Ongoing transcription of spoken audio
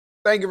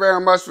Thank you very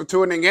much for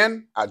tuning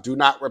in. I do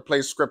not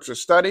replace scripture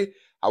study.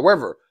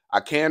 However, I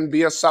can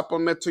be a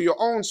supplement to your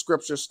own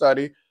scripture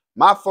study.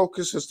 My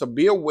focus is to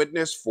be a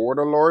witness for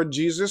the Lord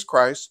Jesus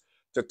Christ,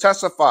 to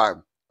testify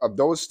of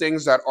those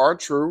things that are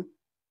true.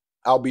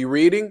 I'll be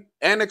reading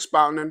and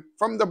expounding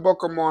from the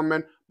Book of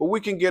Mormon, but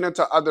we can get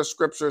into other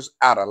scriptures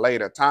at a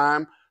later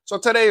time. So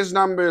today's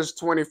number is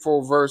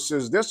 24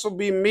 verses. This will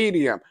be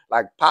medium,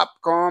 like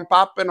popcorn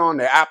popping on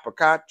the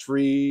apricot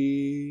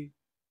tree.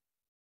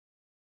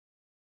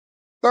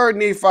 3rd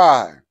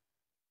Nephi,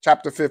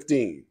 chapter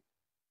 15.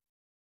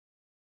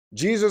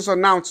 Jesus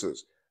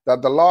announces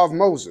that the law of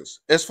Moses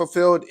is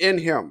fulfilled in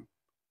him.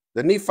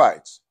 The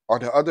Nephites are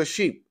the other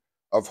sheep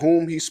of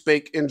whom he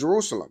spake in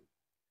Jerusalem.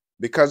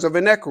 Because of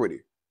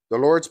iniquity, the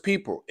Lord's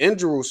people in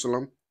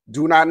Jerusalem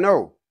do not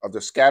know of the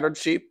scattered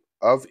sheep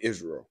of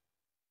Israel.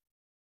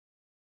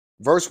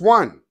 Verse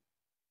 1.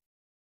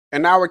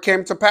 And now it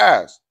came to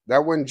pass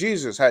that when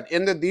Jesus had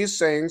ended these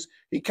sayings,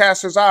 he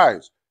cast his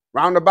eyes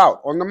round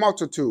about on the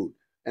multitude,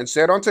 and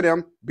said unto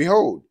them,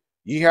 Behold,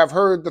 ye have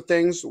heard the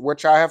things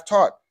which I have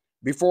taught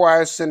before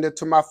I ascended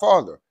to my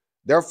Father.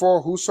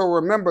 Therefore, whoso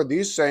remember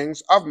these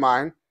sayings of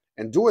mine,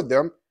 and doeth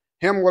them,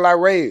 him will I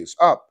raise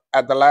up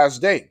at the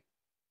last day.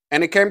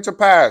 And it came to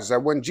pass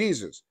that when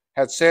Jesus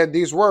had said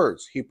these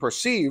words, he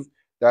perceived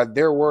that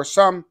there were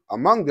some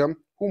among them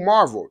who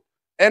marveled,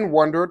 and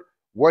wondered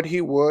what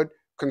he would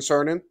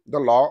concerning the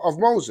law of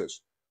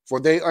Moses. For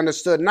they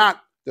understood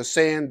not the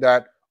saying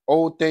that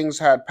old things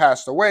had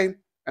passed away,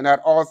 and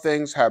that all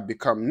things have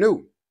become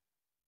new.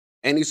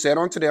 And he said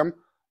unto them,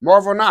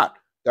 Marvel not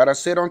that I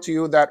said unto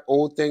you that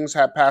old things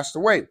have passed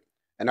away,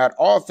 and that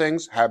all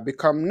things have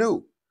become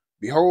new.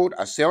 Behold,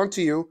 I say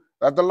unto you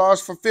that the law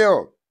is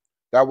fulfilled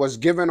that was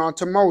given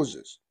unto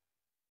Moses.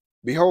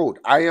 Behold,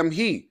 I am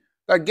he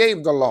that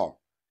gave the law,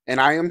 and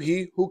I am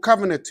he who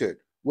covenanted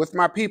with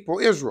my people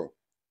Israel.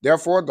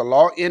 Therefore the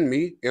law in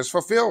me is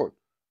fulfilled,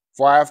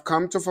 for I have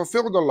come to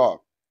fulfill the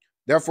law.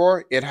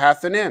 Therefore it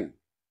hath an end.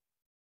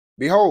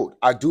 Behold,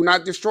 I do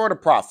not destroy the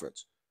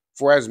prophets,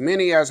 for as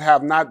many as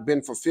have not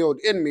been fulfilled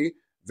in me,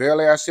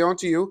 verily I say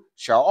unto you,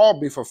 shall all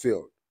be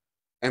fulfilled.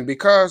 And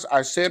because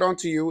I said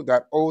unto you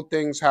that old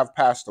things have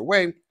passed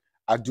away,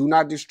 I do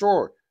not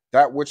destroy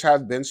that which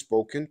hath been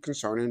spoken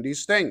concerning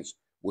these things,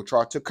 which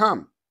are to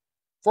come.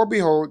 For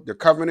behold, the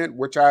covenant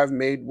which I have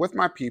made with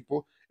my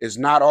people is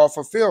not all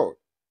fulfilled,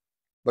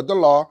 but the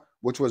law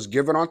which was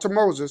given unto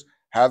Moses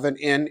hath an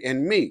end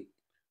in me.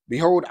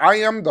 Behold, I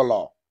am the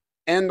law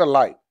and the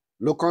light.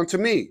 Look unto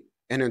me,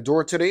 and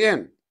endure to the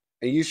end,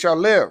 and ye shall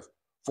live.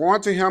 For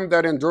unto him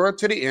that endureth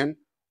to the end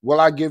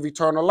will I give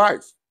eternal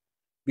life.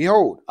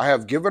 Behold, I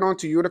have given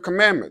unto you the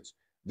commandments.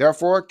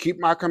 Therefore keep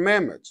my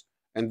commandments.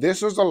 And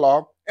this is the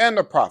law and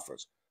the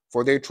prophets,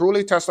 for they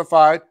truly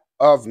testified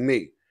of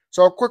me.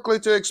 So quickly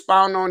to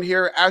expound on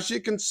here, as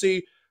you can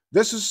see,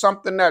 this is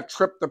something that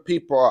tripped the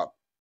people up.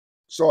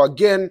 So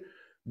again,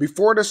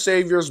 before the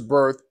Savior's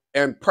birth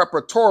and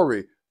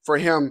preparatory for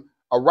him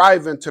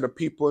arriving to the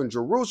people in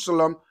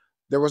Jerusalem,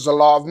 there was a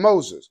law of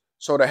Moses.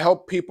 So to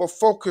help people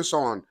focus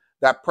on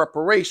that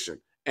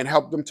preparation and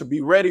help them to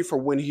be ready for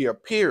when he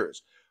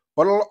appears.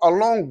 But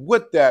along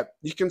with that,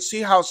 you can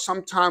see how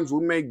sometimes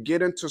we may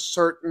get into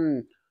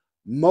certain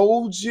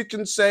modes, you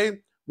can say,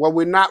 where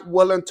we're not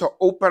willing to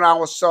open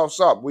ourselves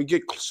up. We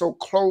get so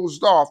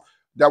closed off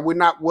that we're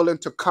not willing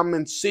to come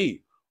and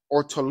see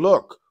or to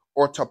look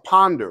or to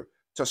ponder,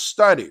 to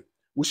study.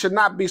 We should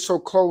not be so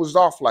closed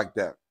off like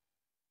that.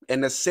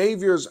 And the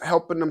Savior's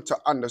helping them to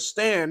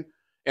understand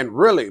and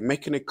really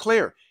making it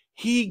clear.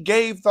 He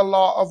gave the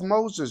law of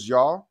Moses,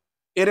 y'all.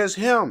 It is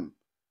him.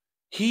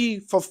 He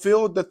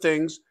fulfilled the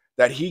things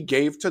that he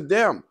gave to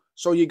them.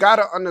 So you got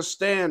to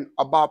understand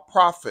about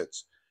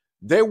prophets.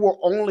 They will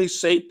only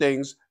say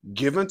things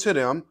given to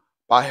them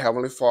by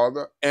Heavenly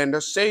Father and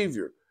the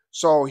Savior.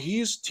 So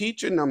he's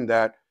teaching them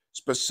that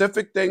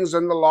specific things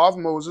in the law of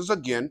Moses,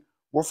 again,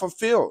 were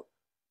fulfilled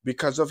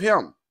because of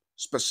him.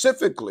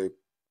 Specifically,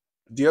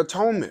 the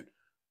atonement.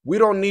 We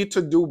don't need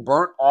to do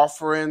burnt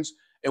offerings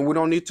and we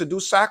don't need to do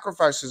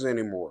sacrifices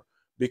anymore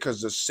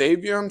because the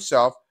Savior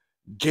himself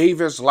gave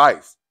his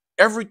life.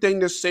 Everything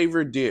the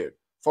Savior did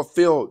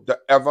fulfilled the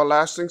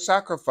everlasting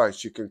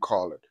sacrifice, you can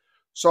call it.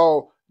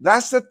 So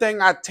that's the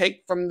thing I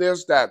take from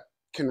this that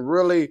can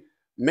really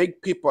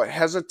make people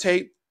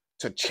hesitate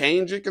to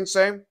change, you can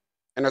say.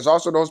 And there's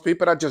also those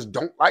people that just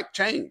don't like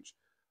change.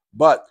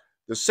 But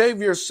the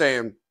Savior is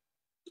saying,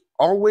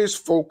 always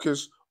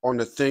focus on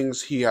the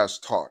things he has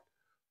taught.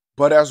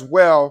 But as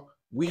well,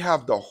 we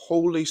have the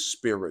Holy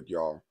Spirit,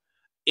 y'all.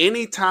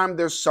 Anytime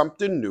there's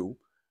something new,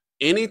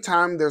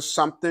 anytime there's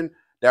something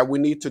that we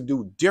need to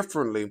do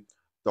differently,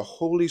 the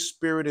Holy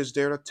Spirit is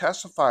there to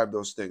testify of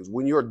those things.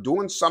 When you're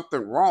doing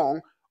something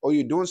wrong or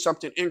you're doing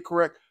something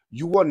incorrect,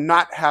 you will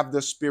not have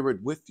the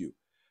Spirit with you.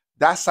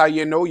 That's how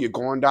you know you're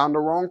going down the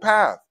wrong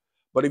path.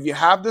 But if you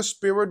have the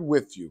Spirit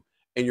with you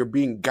and you're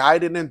being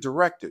guided and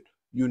directed,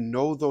 you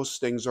know those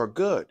things are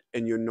good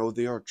and you know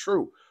they are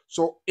true.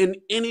 So in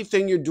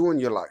anything you do in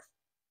your life,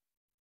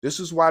 this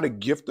is why the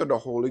gift of the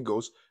Holy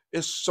Ghost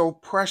is so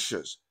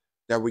precious.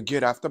 that we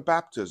get after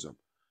baptism,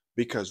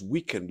 because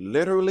we can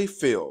literally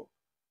feel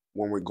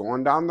when we're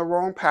going down the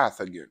wrong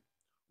path again.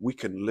 We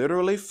can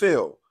literally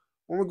feel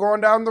when we're going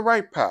down the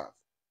right path.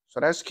 So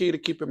that's key to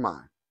keep in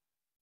mind.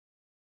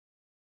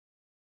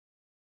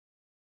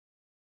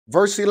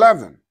 Verse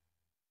 11.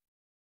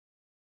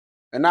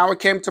 And now it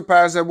came to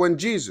pass that when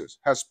Jesus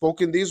had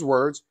spoken these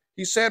words,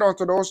 he said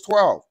unto those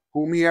 12,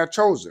 whom he had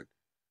chosen,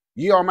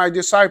 Ye are my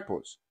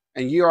disciples,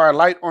 and ye are a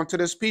light unto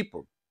this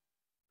people,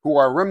 who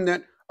are a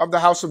remnant of the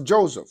house of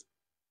Joseph.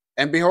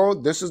 And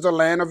behold, this is the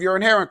land of your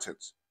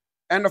inheritance,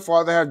 and the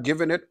Father hath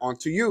given it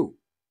unto you.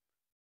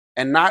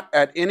 And not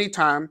at any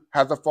time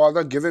hath the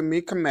Father given me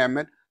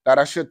commandment that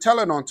I should tell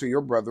it unto your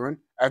brethren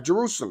at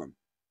Jerusalem.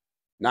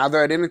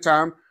 Neither at any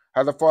time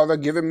hath the Father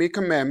given me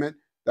commandment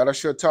that I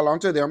should tell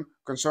unto them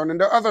concerning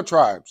the other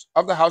tribes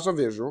of the house of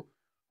Israel,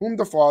 whom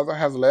the Father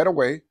hath led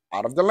away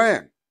out of the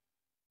land.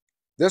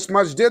 This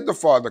much did the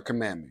Father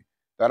command me,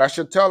 that I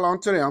should tell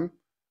unto them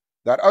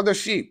that other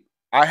sheep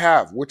I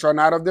have, which are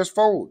not of this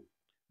fold.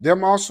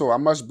 Them also I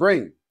must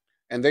bring,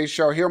 and they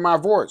shall hear my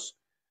voice,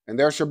 and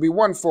there shall be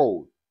one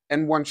fold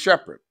and one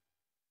shepherd.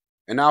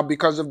 And now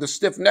because of the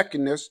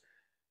stiff-neckedness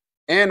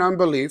and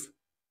unbelief,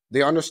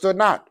 they understood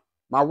not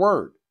my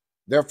word.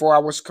 Therefore I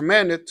was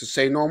commanded to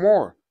say no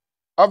more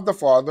of the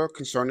Father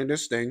concerning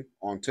this thing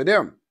unto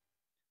them.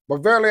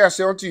 But verily I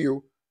say unto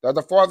you, that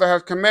the Father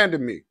hath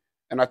commanded me,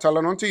 and I tell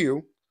it unto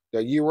you,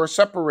 that ye were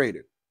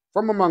separated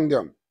from among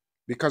them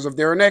because of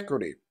their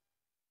iniquity.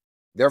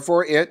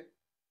 Therefore it,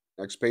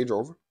 next page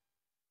over,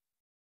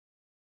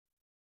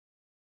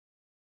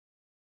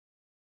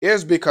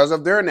 is because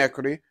of their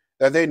iniquity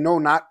that they know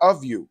not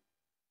of you.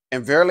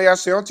 And verily I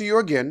say unto you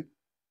again,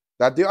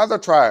 that the other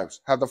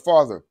tribes have the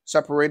Father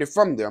separated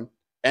from them,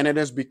 and it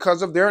is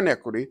because of their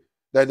iniquity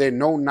that they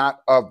know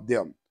not of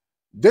them.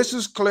 This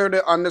is clear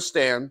to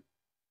understand,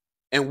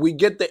 and we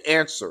get the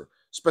answer,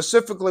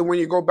 specifically when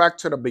you go back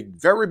to the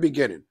very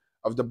beginning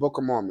of the Book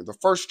of Mormon, the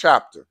first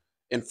chapter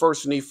in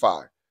 1st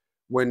Nephi,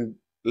 when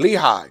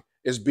Lehi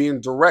is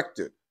being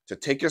directed to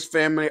take his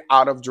family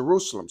out of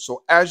Jerusalem.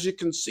 So as you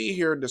can see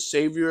here, the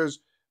Savior is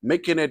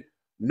making it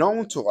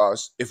known to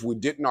us, if we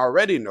didn't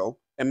already know,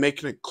 and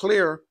making it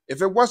clear,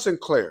 if it wasn't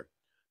clear,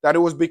 that it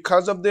was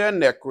because of their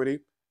iniquity.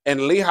 And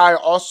Lehi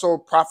also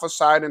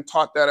prophesied and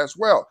taught that as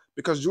well,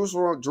 because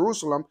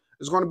Jerusalem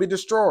is going to be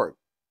destroyed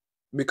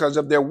because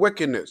of their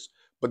wickedness.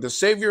 But the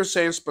Savior is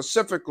saying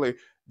specifically,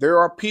 there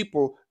are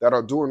people that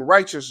are doing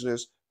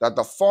righteousness that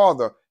the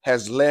Father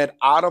has led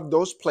out of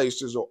those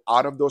places, or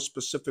out of those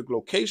specific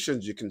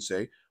locations, you can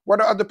say, where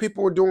the other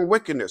people were doing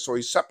wickedness. So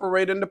he's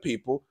separating the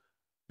people,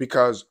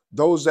 because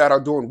those that are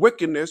doing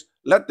wickedness,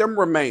 let them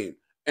remain,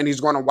 and he's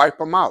going to wipe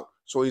them out.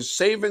 So he's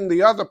saving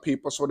the other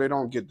people so they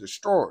don't get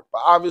destroyed.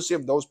 But obviously,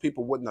 if those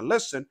people wouldn't have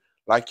listened,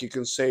 like you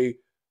can say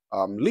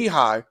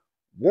Lehi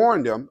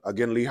warned them,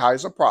 again, Lehi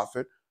is a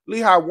prophet,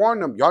 Lehi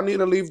warned them, y'all need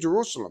to leave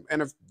Jerusalem.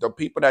 And if the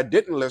people that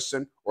didn't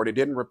listen, or they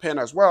didn't repent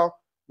as well,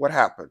 what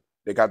happened?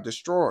 They got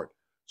destroyed.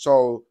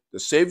 So the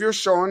Savior's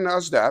showing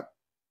us that,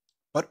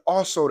 but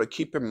also to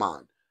keep in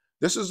mind,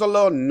 this is a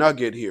little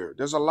nugget here.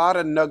 There's a lot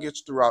of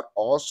nuggets throughout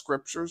all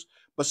scriptures,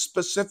 but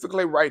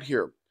specifically right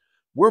here,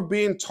 we're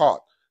being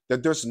taught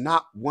that there's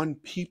not one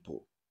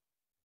people.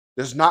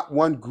 There's not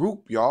one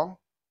group, y'all.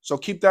 So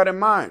keep that in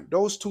mind.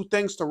 Those two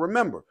things to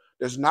remember.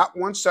 There's not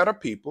one set of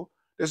people.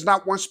 There's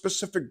not one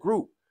specific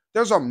group.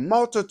 There's a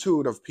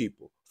multitude of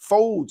people.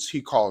 Folds,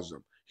 he calls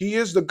them. He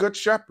is the good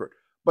shepherd,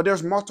 but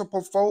there's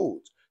multiple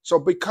folds. So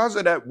because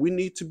of that, we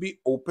need to be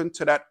open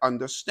to that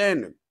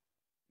understanding,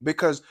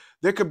 because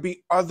there could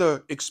be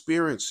other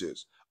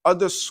experiences,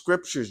 other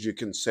scriptures, you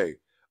can say,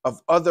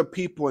 of other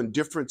people in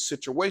different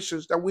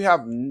situations that we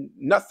have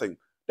nothing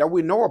that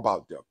we know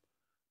about them.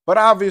 But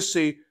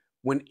obviously,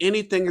 when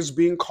anything is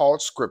being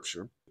called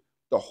scripture,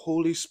 the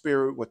Holy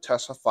Spirit will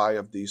testify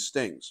of these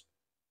things.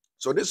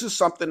 So this is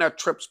something that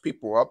trips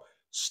people up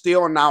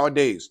still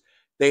nowadays.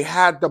 They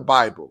had the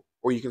Bible,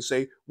 or you can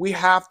say, we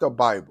have the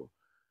Bible.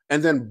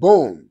 And then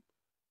boom,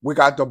 we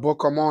got the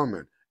Book of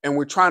Mormon. And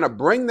we're trying to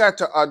bring that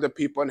to other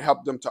people and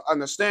help them to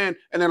understand.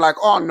 And they're like,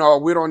 oh no,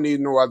 we don't need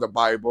no other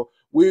Bible.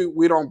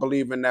 We don't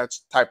believe in that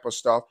type of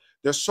stuff.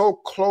 They're so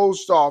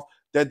closed off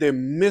that they're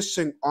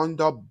missing on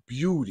the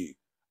beauty.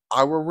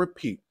 I will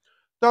repeat,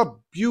 the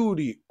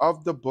beauty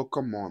of the Book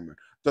of Mormon,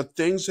 the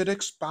things it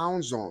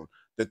expounds on,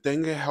 the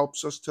thing it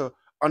helps us to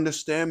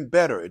understand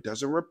better. It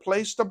doesn't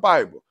replace the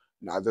Bible.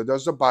 Neither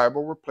does the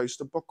Bible replace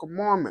the Book of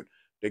Mormon.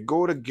 They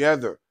go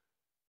together,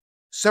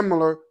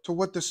 similar to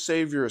what the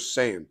Savior is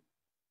saying.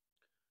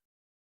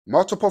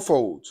 Multiple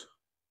folds,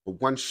 but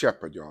one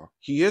shepherd, y'all.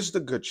 He is the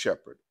good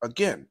shepherd,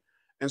 again.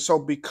 And so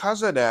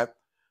because of that,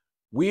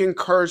 we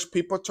encourage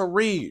people to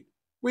read.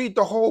 Read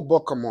the whole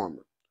Book of Mormon.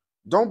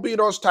 Don't be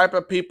those type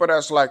of people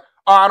that's like,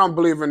 oh, I don't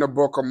believe in the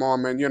Book of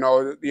Mormon. You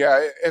know,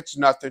 yeah, it's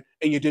nothing.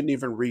 And you didn't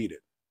even read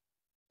it.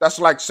 That's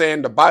like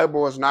saying the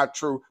Bible is not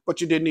true, but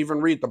you didn't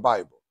even read the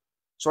Bible.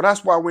 So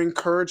that's why we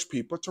encourage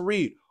people to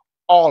read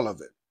all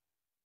of it.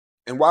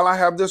 And while I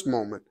have this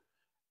moment,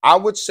 I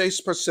would say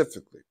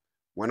specifically,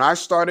 When I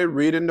started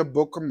reading the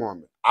Book of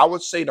Mormon, I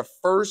would say the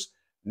first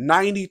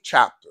 90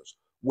 chapters,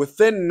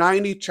 within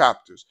 90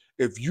 chapters,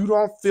 if you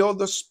don't feel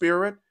the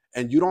Spirit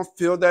and you don't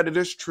feel that it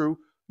is true,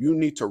 you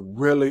need to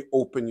really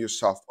open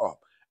yourself up.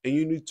 And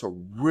you need to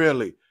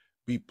really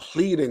be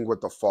pleading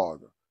with the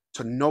Father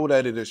to know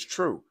that it is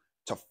true,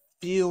 to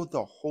feel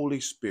the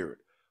Holy Spirit.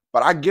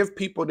 But I give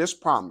people this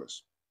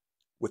promise.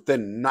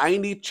 Within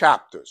 90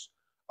 chapters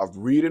of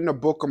reading the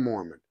Book of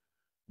Mormon,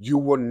 you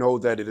will know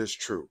that it is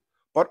true.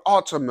 But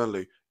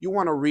ultimately, you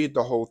want to read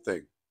the whole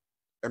thing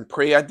and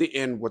pray at the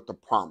end with the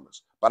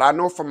promise. But I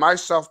know for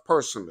myself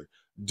personally,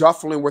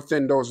 definitely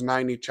within those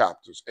 90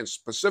 chapters, and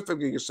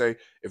specifically you say,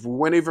 if we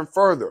went even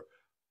further,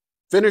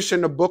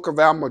 finishing the book of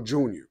Alma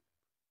Jr.,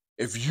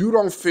 if you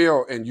don't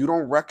feel and you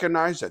don't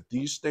recognize that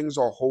these things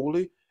are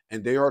holy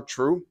and they are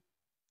true,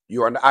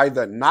 you are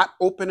either not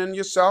opening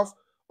yourself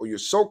or you're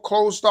so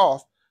closed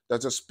off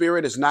that the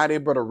Spirit is not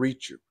able to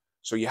reach you.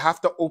 So you have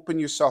to open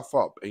yourself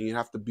up and you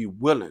have to be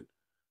willing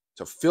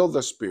to feel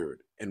the Spirit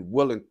and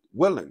willing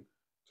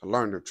to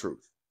learn the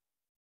truth.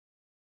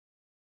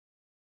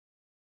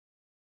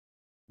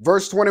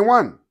 Verse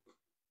 21.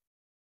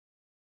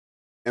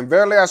 And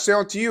verily I say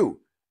unto you,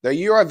 that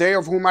ye are they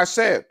of whom I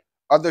said,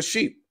 other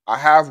sheep I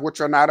have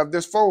which are not of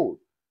this fold.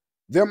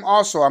 Them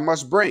also I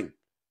must bring,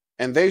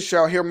 and they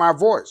shall hear my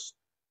voice,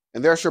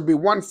 and there shall be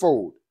one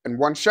fold and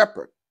one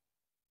shepherd.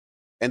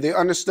 And they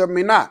understood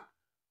me not,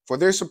 for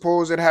they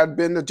supposed it had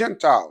been the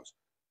Gentiles,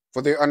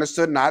 for they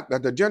understood not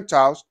that the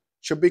Gentiles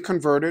should be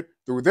converted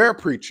through their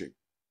preaching.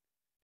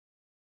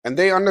 And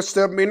they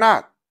understood me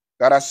not,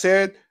 that I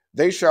said,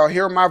 they shall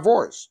hear my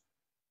voice.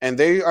 And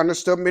they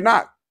understood me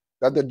not,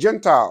 that the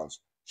Gentiles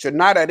should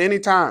not at any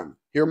time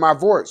hear my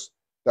voice,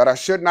 that I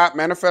should not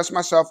manifest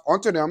myself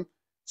unto them,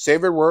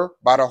 save it were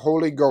by the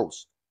Holy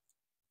Ghost.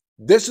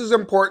 This is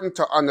important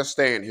to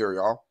understand here,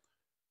 y'all.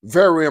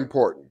 Very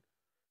important.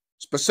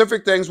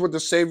 Specific things what the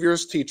Savior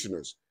is teaching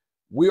us.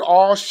 We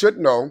all should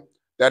know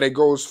that it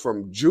goes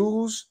from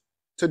Jews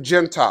to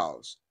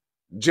Gentiles,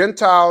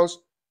 Gentiles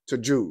to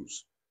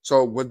Jews.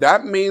 So what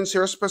that means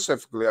here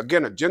specifically,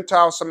 again, a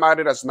Gentile is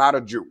somebody that's not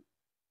a Jew.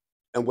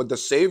 And what the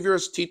Savior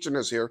is teaching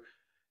us here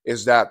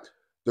is that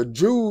the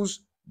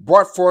Jews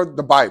brought forth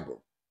the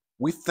Bible.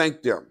 We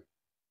thank them.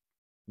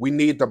 We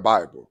need the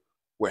Bible.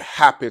 We're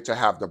happy to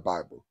have the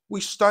Bible. We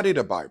study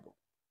the Bible.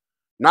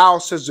 Now,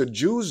 since the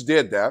Jews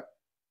did that,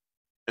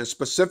 and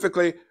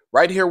specifically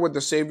right here what the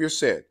Savior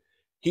said,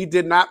 he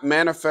did not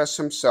manifest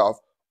himself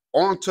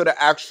onto the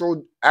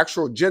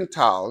actual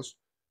Gentiles.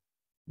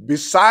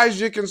 Besides,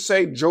 you can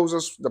say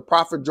the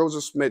prophet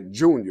Joseph Smith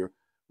Jr.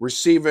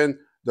 receiving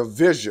the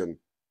vision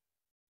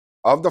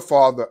of the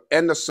Father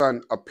and the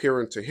Son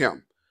appearing to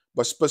him.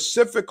 But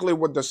specifically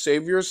what the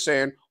Savior is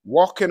saying,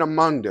 walking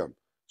among them.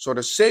 So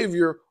the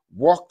Savior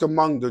walked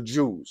among the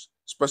Jews,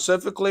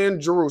 specifically in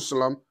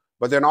Jerusalem,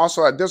 but then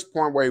also at this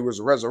point where he was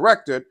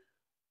resurrected,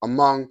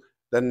 among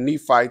the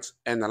Nephites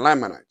and the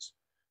Lamanites.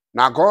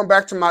 Now going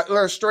back to my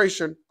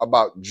illustration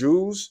about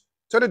Jews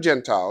to the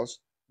Gentiles,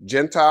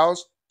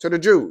 Gentiles to the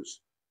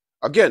Jews.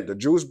 Again, the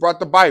Jews brought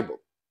the Bible,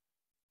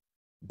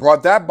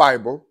 brought that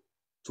Bible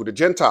to the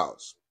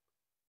Gentiles.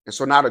 And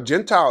so now the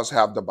Gentiles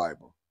have the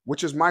Bible,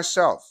 which is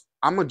myself.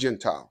 I'm a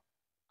Gentile.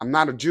 I'm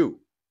not a Jew.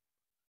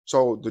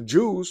 So the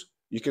Jews,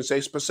 you can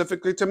say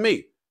specifically to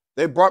me,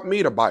 they brought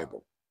me the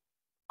Bible.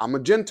 I'm a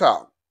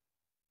Gentile.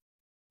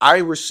 I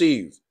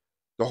received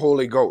the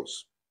Holy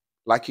Ghost,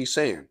 like he's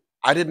saying.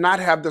 I did not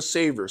have the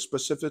Savior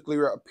specifically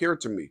appear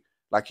to me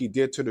like he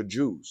did to the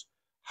Jews.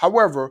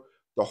 However,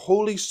 the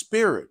Holy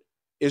Spirit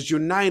is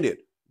united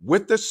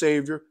with the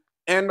Savior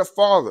and the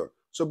Father.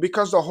 So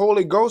because the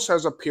Holy Ghost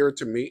has appeared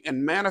to me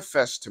and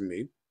manifest to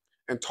me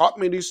and taught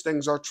me these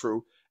things are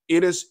true,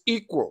 it is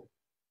equal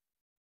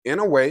in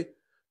a way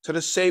to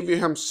the Savior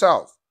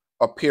himself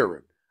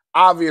appearing.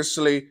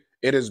 Obviously,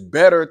 it is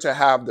better to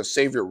have the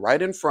Savior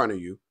right in front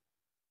of you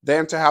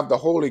than to have the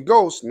Holy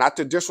Ghost, not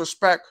to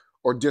disrespect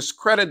or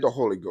discredit the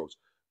Holy Ghost.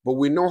 But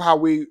we know how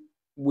we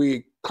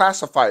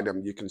classify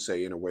them, you can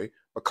say in a way.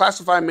 But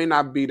classify may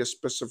not be the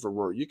specific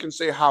word. You can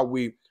say how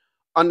we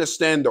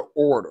understand the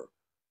order.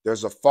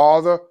 There's a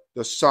Father,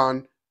 the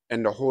Son,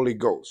 and the Holy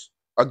Ghost.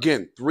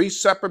 Again, three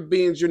separate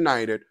beings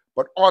united,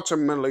 but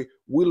ultimately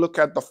we look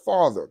at the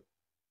Father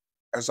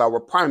as our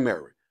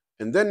primary,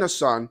 and then the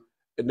Son,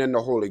 and then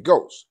the Holy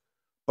Ghost.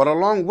 But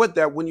along with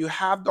that, when you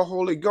have the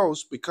Holy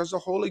Ghost, because the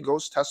Holy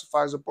Ghost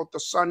testifies about the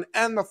Son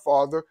and the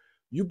Father,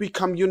 you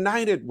become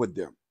united with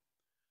them.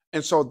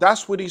 And so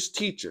that's what he's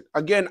teaching.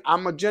 Again,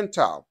 I'm a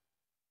Gentile.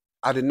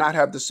 I did not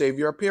have the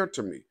Savior appear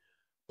to me.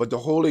 But the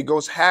Holy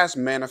Ghost has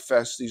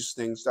manifested these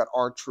things that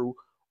are true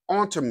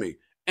onto me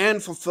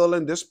and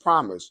fulfilling this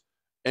promise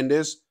and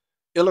this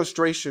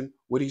illustration,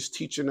 what he's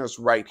teaching us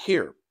right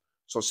here.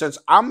 So since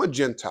I'm a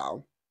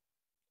Gentile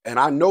and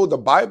I know the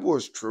Bible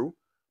is true,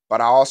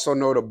 but I also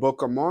know the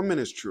Book of Mormon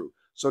is true.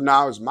 So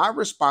now it's my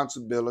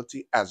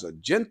responsibility as a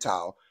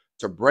Gentile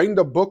to bring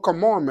the Book of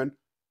Mormon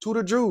to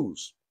the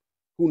Jews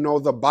who know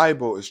the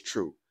Bible is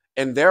true.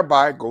 And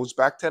thereby goes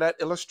back to that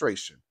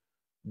illustration.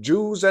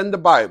 Jews and the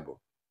Bible.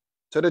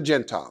 to the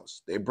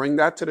Gentiles. They bring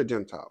that to the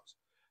Gentiles.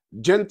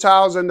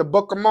 Gentiles in the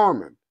Book of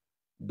Mormon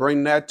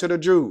bring that to the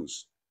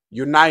Jews,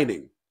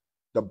 uniting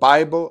the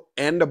Bible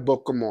and the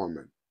Book of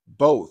Mormon,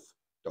 both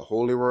the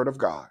Holy Word of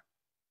God.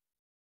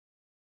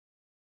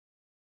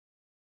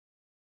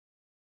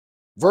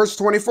 Verse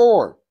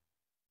 24.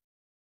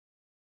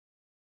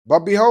 But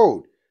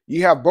behold,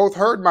 ye have both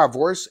heard my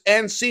voice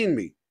and seen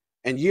me,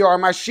 and ye are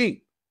my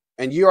sheep,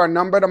 and ye are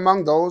numbered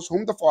among those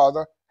whom the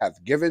Father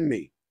hath given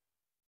me.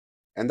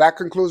 And that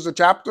concludes the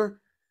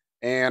chapter,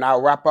 and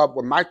I'll wrap up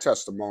with my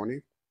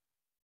testimony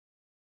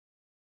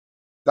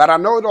that I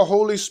know the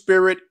Holy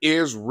Spirit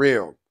is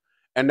real,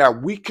 and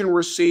that we can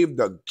receive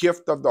the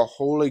gift of the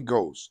Holy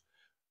Ghost.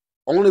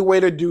 Only way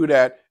to do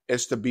that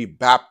is to be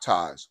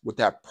baptized with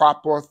that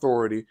proper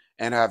authority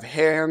and have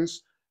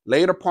hands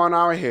laid upon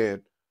our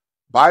head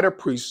by the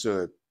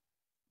priesthood,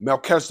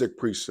 Melchizedek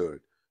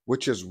priesthood,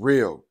 which is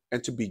real,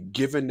 and to be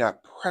given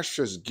that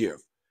precious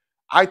gift.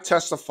 I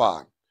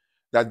testify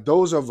that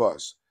those of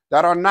us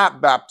that are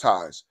not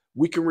baptized,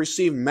 we can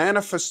receive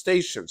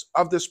manifestations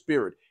of the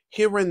Spirit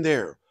here and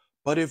there.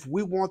 But if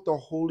we want the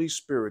Holy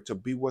Spirit to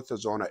be with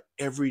us on an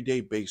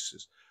everyday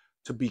basis,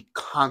 to be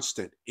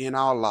constant in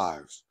our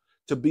lives,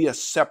 to be a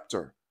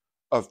scepter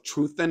of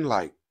truth and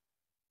light,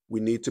 we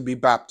need to be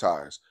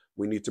baptized.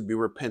 We need to be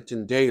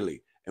repenting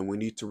daily, and we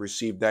need to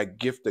receive that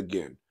gift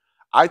again.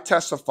 I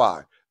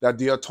testify that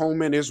the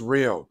atonement is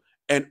real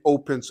and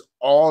opens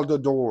all the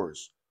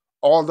doors,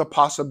 all the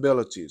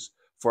possibilities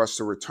for us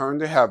to return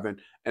to heaven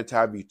and to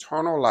have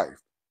eternal life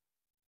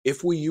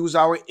if we use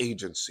our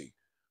agency,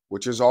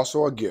 which is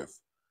also a gift,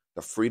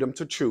 the freedom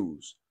to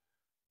choose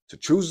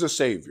the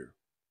Savior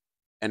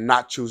and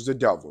not choose the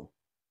devil.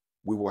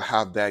 We will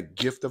have that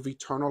gift of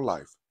eternal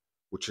life,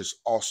 which is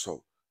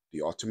also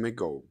the ultimate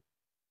goal.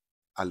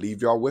 I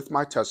leave y'all with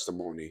my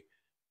testimony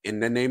in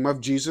the name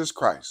of Jesus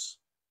Christ.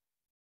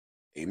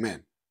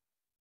 Amen.